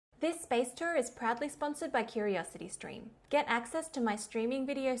This space tour is proudly sponsored by CuriosityStream. Get access to my streaming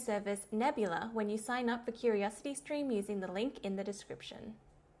video service Nebula when you sign up for CuriosityStream using the link in the description.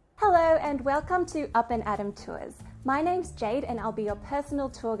 Hello and welcome to Up and Atom Tours. My name's Jade and I'll be your personal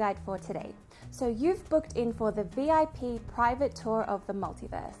tour guide for today. So you've booked in for the VIP private tour of the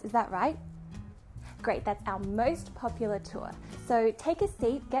multiverse, is that right? Great, that's our most popular tour. So take a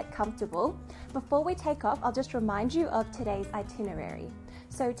seat, get comfortable. Before we take off, I'll just remind you of today's itinerary.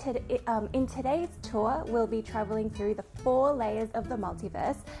 So in today's tour, we'll be traveling through the 4 layers of the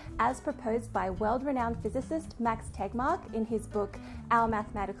multiverse as proposed by world-renowned physicist Max Tegmark in his book, Our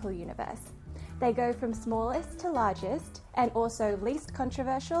Mathematical Universe. They go from smallest to largest and also least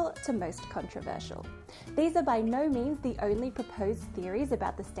controversial to most controversial. These are by no means the only proposed theories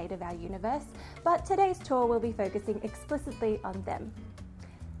about the state of our universe, but today's tour will be focusing explicitly on them.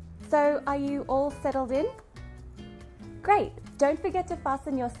 So are you all settled in? Great! Don't forget to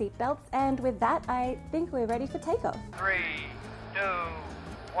fasten your seatbelts, and with that, I think we're ready for takeoff. 3, 2,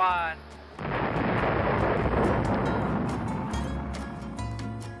 1.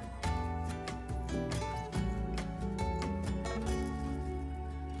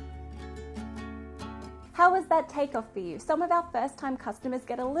 How was that takeoff for you? Some of our first-time customers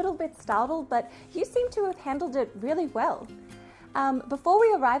get a little bit startled, but you seem to have handled it really well. Before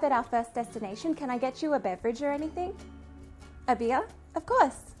we arrive at our first destination, can I get you a beverage or anything? A beer? Of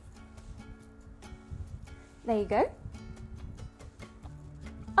course. There you go.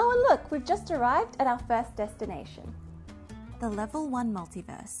 Oh, and look, we've just arrived at our first destination. The Level 1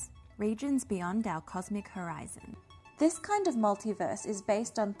 Multiverse, regions beyond our cosmic horizon. This kind of multiverse is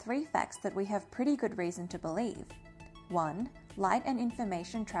based on 3 facts that we have pretty good reason to believe. 1. Light and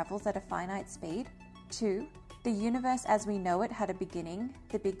information travels at a finite speed. 2. The universe as we know it had a beginning,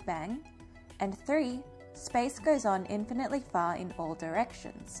 the Big Bang. And 3. Space goes on infinitely far in all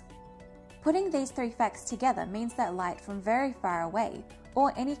directions. Putting these 3 facts together means that light from very far away,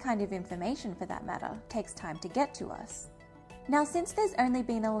 or any kind of information for that matter, takes time to get to us. Now, since there's only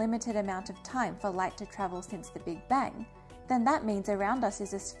been a limited amount of time for light to travel since the Big Bang, then that means around us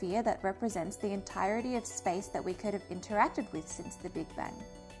is a sphere that represents the entirety of space that we could have interacted with since the Big Bang.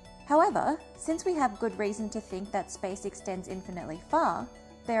 However, since we have good reason to think that space extends infinitely far,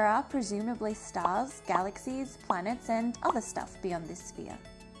 there are presumably stars, galaxies, planets, and other stuff beyond this sphere.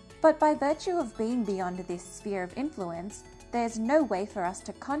 But by virtue of being beyond this sphere of influence, there's no way for us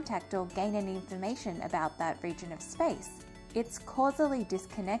to contact or gain any information about that region of space. It's causally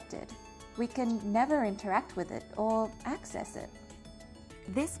disconnected. We can never interact with it or access it.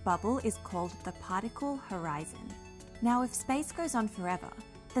 This bubble is called the particle horizon. Now, if space goes on forever,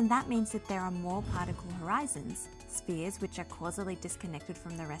 then that means that there are more particle horizons, spheres which are causally disconnected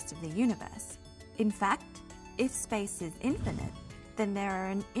from the rest of the universe. In fact, if space is infinite, then there are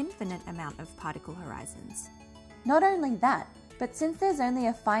an infinite amount of particle horizons. Not only that, but since there's only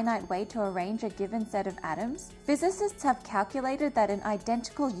a finite way to arrange a given set of atoms, physicists have calculated that an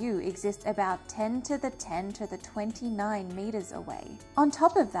identical U exists about 10 to the 10 to the 29 meters away. On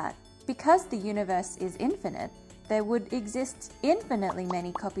top of that, because the universe is infinite, there would exist infinitely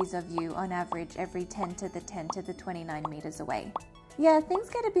many copies of you on average every 10 to the 10 to the 29 meters away. Yeah, things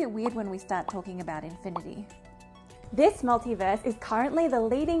get a bit weird when we start talking about infinity. This multiverse is currently the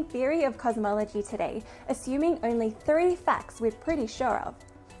leading theory of cosmology today, assuming only 3 facts we're pretty sure of.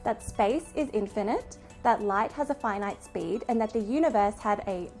 That space is infinite, that light has a finite speed, and that the universe had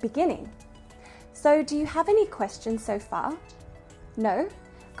a beginning. So do you have any questions so far? No?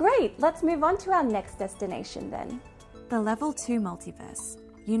 Great, let's move on to our next destination then. The Level 2 Multiverse,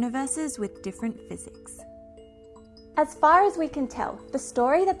 universes with different physics. As far as we can tell, the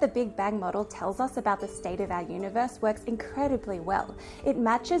story that the Big Bang model tells us about the state of our universe works incredibly well. It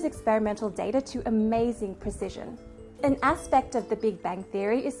matches experimental data to amazing precision. An aspect of the Big Bang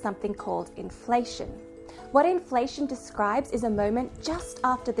theory is something called inflation. What inflation describes is a moment just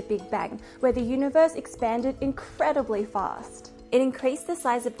after the Big Bang, where the universe expanded incredibly fast. It increased the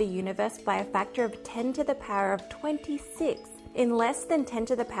size of the universe by a factor of 10 to the power of 26 in less than 10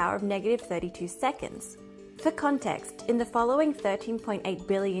 to the power of negative 32 seconds. For context, in the following 13.8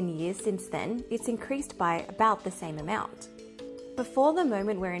 billion years since then, it's increased by about the same amount. Before the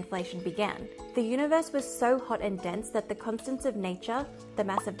moment where inflation began, the universe was so hot and dense that the constants of nature, the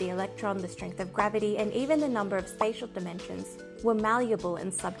mass of the electron, the strength of gravity, and even the number of spatial dimensions were malleable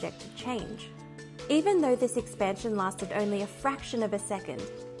and subject to change. Even though this expansion lasted only a fraction of a second,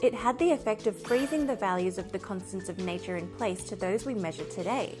 it had the effect of freezing the values of the constants of nature in place to those we measure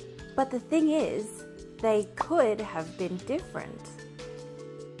today. But the thing is, they could have been different.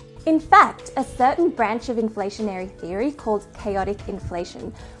 In fact, a certain branch of inflationary theory called chaotic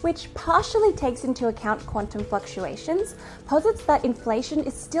inflation, which partially takes into account quantum fluctuations, posits that inflation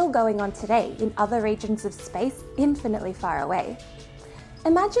is still going on today in other regions of space infinitely far away.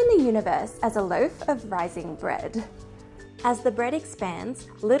 Imagine the universe as a loaf of rising bread. As the bread expands,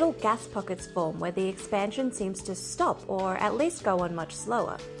 little gas pockets form where the expansion seems to stop or at least go on much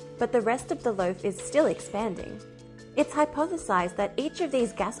slower, but the rest of the loaf is still expanding. It's hypothesized that each of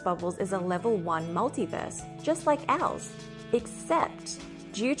these gas bubbles is a level 1 multiverse, just like ours. Except,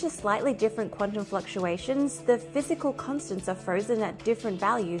 due to slightly different quantum fluctuations, the physical constants are frozen at different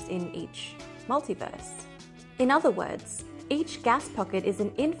values in each multiverse. In other words, each gas pocket is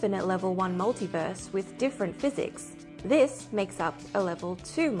an infinite level 1 multiverse with different physics. This makes up a level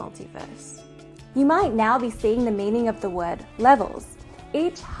 2 multiverse. You might now be seeing the meaning of the word levels.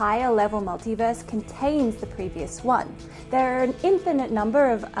 Each higher level multiverse contains the previous one. There are an infinite number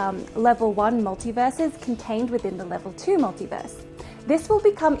of level 1 multiverses contained within the level 2 multiverse. This will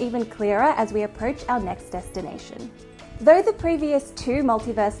become even clearer as we approach our next destination. Though the previous 2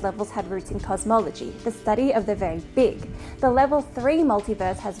 multiverse levels had roots in cosmology, the study of the very big, the level 3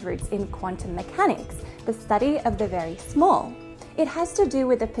 multiverse has roots in quantum mechanics, the study of the very small. It has to do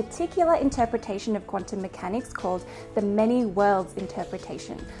with a particular interpretation of quantum mechanics called the many worlds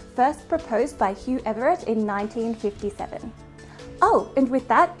interpretation, first proposed by Hugh Everett in 1957. Oh, and with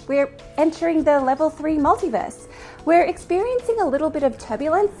that, we're entering the level 3 multiverse. We're experiencing a little bit of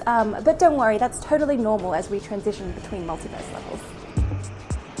turbulence, but don't worry, that's totally normal as we transition between multiverse levels.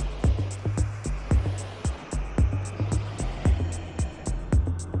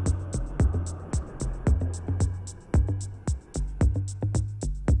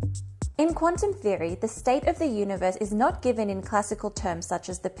 In quantum theory, the state of the universe is not given in classical terms such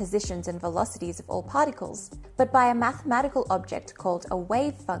as the positions and velocities of all particles, but by a mathematical object called a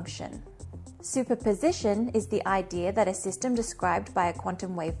wave function. Superposition is the idea that a system described by a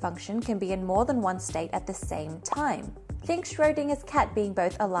quantum wave function can be in more than one state at the same time. Think Schrödinger's cat being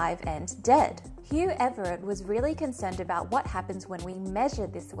both alive and dead. Hugh Everett was really concerned about what happens when we measure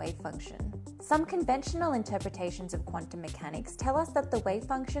this wave function. Some conventional interpretations of quantum mechanics tell us that the wave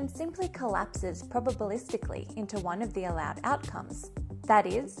function simply collapses probabilistically into one of the allowed outcomes. That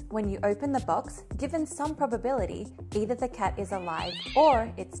is, when you open the box, given some probability, either the cat is alive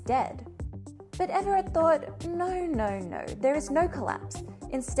or it's dead. But Everett thought, no, there is no collapse.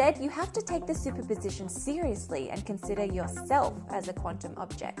 Instead, you have to take the superposition seriously and consider yourself as a quantum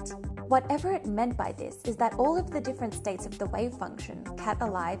object. What Everett meant by this is that all of the different states of the wave function, cat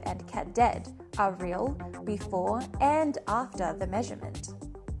alive and cat dead, are real before and after the measurement.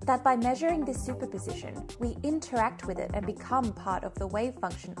 That by measuring this superposition, we interact with it and become part of the wave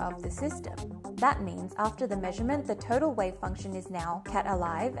function of the system. That means after the measurement, the total wave function is now cat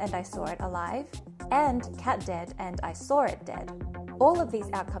alive and I saw it alive, and cat dead and I saw it dead. All of these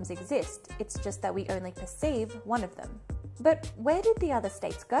outcomes exist, it's just that we only perceive one of them. But where did the other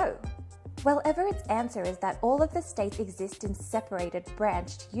states go? Well, Everett's answer is that all of the states exist in separated,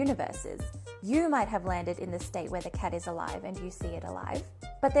 branched universes. You might have landed in the state where the cat is alive and you see it alive.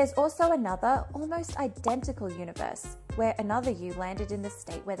 But there's also another, almost identical universe, where another you landed in the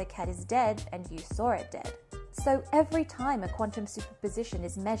state where the cat is dead and you saw it dead. So every time a quantum superposition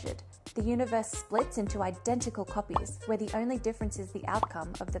is measured, the universe splits into identical copies, where the only difference is the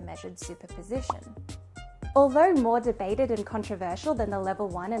outcome of the measured superposition. Although more debated and controversial than the level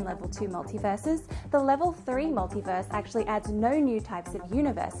 1 and level 2 multiverses, the level 3 multiverse actually adds no new types of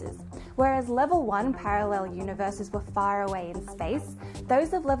universes. Whereas level 1 parallel universes were far away in space,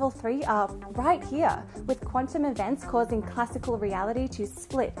 those of level 3 are right here, with quantum events causing classical reality to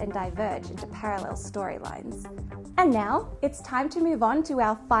split and diverge into parallel storylines. And now, it's time to move on to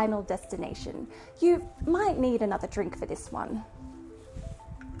our final destination. You might need another drink for this one.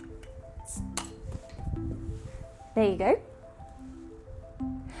 There you go.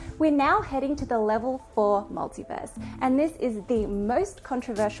 We're now heading to the level 4 multiverse, and this is the most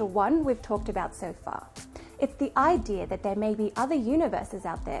controversial one we've talked about so far. It's the idea that there may be other universes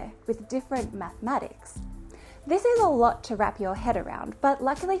out there with different mathematics. This is a lot to wrap your head around, but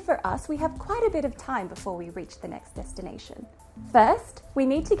luckily for us, we have quite a bit of time before we reach the next destination. First, we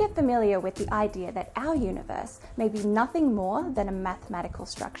need to get familiar with the idea that our universe may be nothing more than a mathematical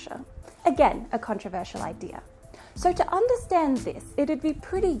structure. Again, a controversial idea. So to understand this, it would be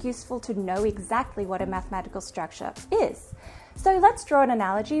pretty useful to know exactly what a mathematical structure is. So let's draw an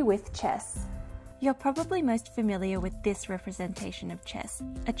analogy with chess. You're probably most familiar with this representation of chess,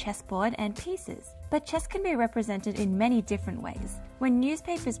 a chessboard and pieces. But chess can be represented in many different ways. When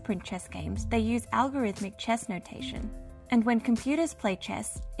newspapers print chess games, they use algorithmic chess notation. And when computers play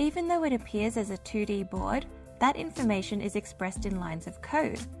chess, even though it appears as a 2D board, that information is expressed in lines of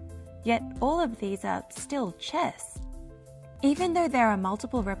code. Yet all of these are still chess. Even though there are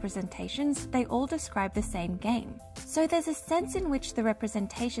multiple representations, they all describe the same game. So there's a sense in which the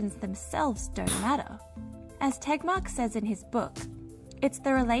representations themselves don't matter. As Tegmark says in his book, it's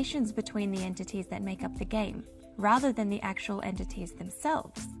the relations between the entities that make up the game, rather than the actual entities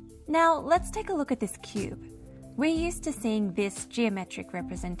themselves. Now, let's take a look at this cube. We're used to seeing this geometric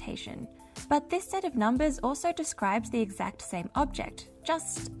representation, but this set of numbers also describes the exact same object,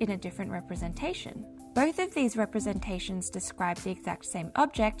 just in a different representation. Both of these representations describe the exact same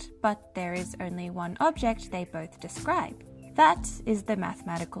object, but there is only one object they both describe. That is the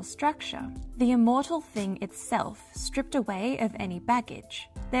mathematical structure, the immortal thing itself, stripped away of any baggage.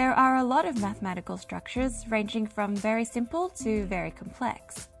 There are a lot of mathematical structures ranging from very simple to very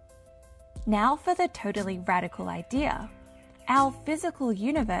complex. Now for the totally radical idea. Our physical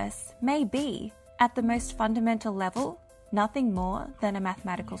universe may be, at the most fundamental level, nothing more than a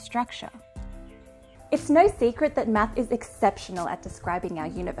mathematical structure. It's no secret that math is exceptional at describing our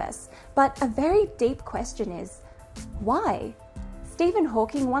universe, but a very deep question is, why? Stephen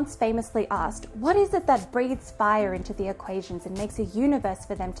Hawking once famously asked, what is it that breathes fire into the equations and makes a universe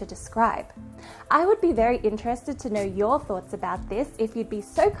for them to describe? I would be very interested to know your thoughts about this if you'd be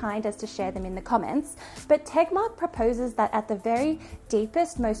so kind as to share them in the comments, but Tegmark proposes that at the very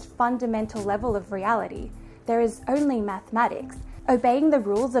deepest, most fundamental level of reality, there is only mathematics, obeying the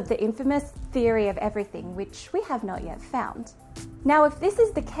rules of the infamous theory of everything, which we have not yet found. Now, if this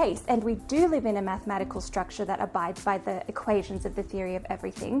is the case, and we do live in a mathematical structure that abides by the equations of the theory of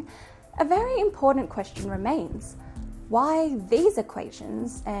everything, a very important question remains. Why these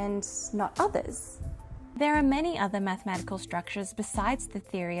equations and not others? There are many other mathematical structures besides the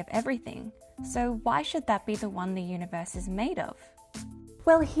theory of everything, so why should that be the one the universe is made of?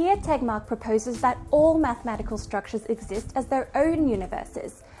 Well, here Tegmark proposes that all mathematical structures exist as their own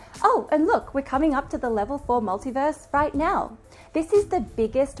universes. Oh, and look, we're coming up to the level 4 multiverse right now. This is the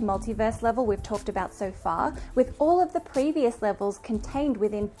biggest multiverse level we've talked about so far, with all of the previous levels contained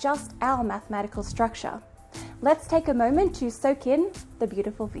within just our mathematical structure. Let's take a moment to soak in the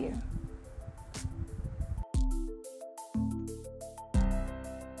beautiful view.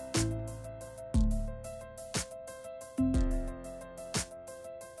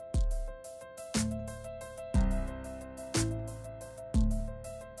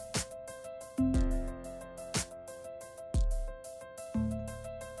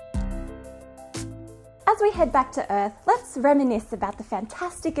 As we head back to Earth, let's reminisce about the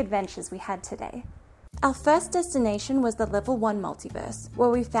fantastic adventures we had today. Our first destination was the level 1 multiverse, where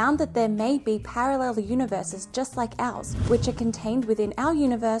we found that there may be parallel universes just like ours, which are contained within our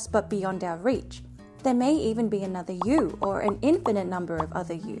universe but beyond our reach. There may even be another you, or an infinite number of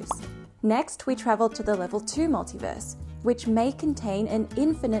other yous. Next, we travelled to the level 2 multiverse, which may contain an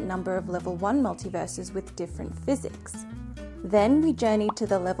infinite number of level 1 multiverses with different physics. Then we journeyed to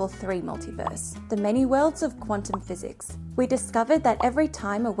the level 3 multiverse, the many worlds of quantum physics. We discovered that every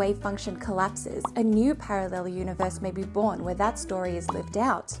time a wave function collapses, a new parallel universe may be born where that story is lived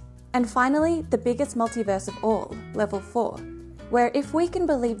out. And finally, the biggest multiverse of all, level 4, where if we can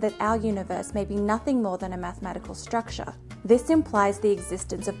believe that our universe may be nothing more than a mathematical structure, this implies the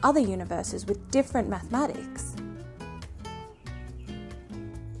existence of other universes with different mathematics.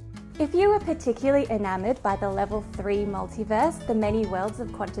 If you were particularly enamored by the level 3 multiverse, the many worlds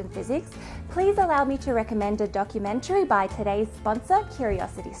of quantum physics, please allow me to recommend a documentary by today's sponsor,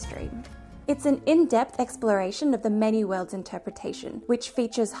 CuriosityStream. It's an in-depth exploration of the many worlds interpretation, which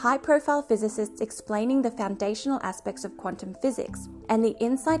features high-profile physicists explaining the foundational aspects of quantum physics and the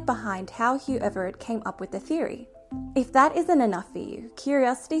insight behind how Hugh Everett came up with the theory. If that isn't enough for you,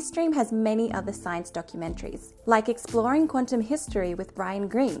 CuriosityStream has many other science documentaries, like Exploring Quantum History with Brian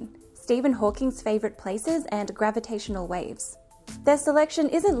Greene, Stephen Hawking's favourite places, and gravitational waves. Their selection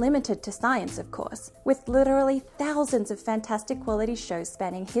isn't limited to science, of course, with literally thousands of fantastic quality shows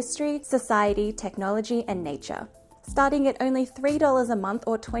spanning history, society, technology, and nature. Starting at only $3 a month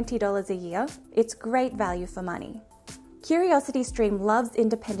or $20 a year, it's great value for money. CuriosityStream loves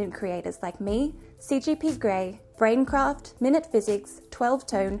independent creators like me, CGP Grey, Braincraft, Minute Physics, 12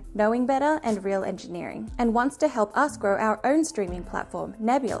 Tone, Knowing Better, and Real Engineering, and wants to help us grow our own streaming platform,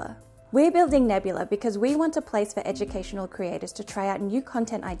 Nebula. We're building Nebula because we want a place for educational creators to try out new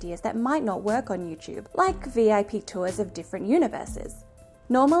content ideas that might not work on YouTube, like VIP tours of different universes.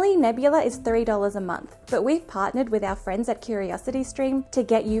 Normally, Nebula is $3 a month, but we've partnered with our friends at CuriosityStream to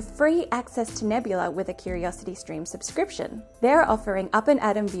get you free access to Nebula with a CuriosityStream subscription. They're offering Up and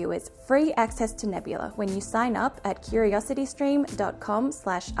Adam viewers free access to Nebula when you sign up at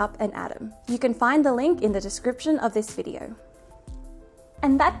curiositystream.com/upandadam. You can find the link in the description of this video.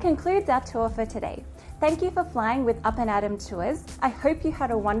 And that concludes our tour for today. Thank you for flying with Up and Adam Tours. I hope you had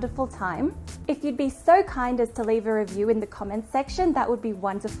a wonderful time. If you'd be so kind as to leave a review in the comments section, that would be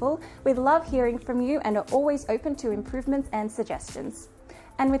wonderful. We love hearing from you and are always open to improvements and suggestions.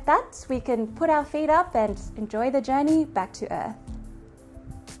 And with that, we can put our feet up and enjoy the journey back to Earth.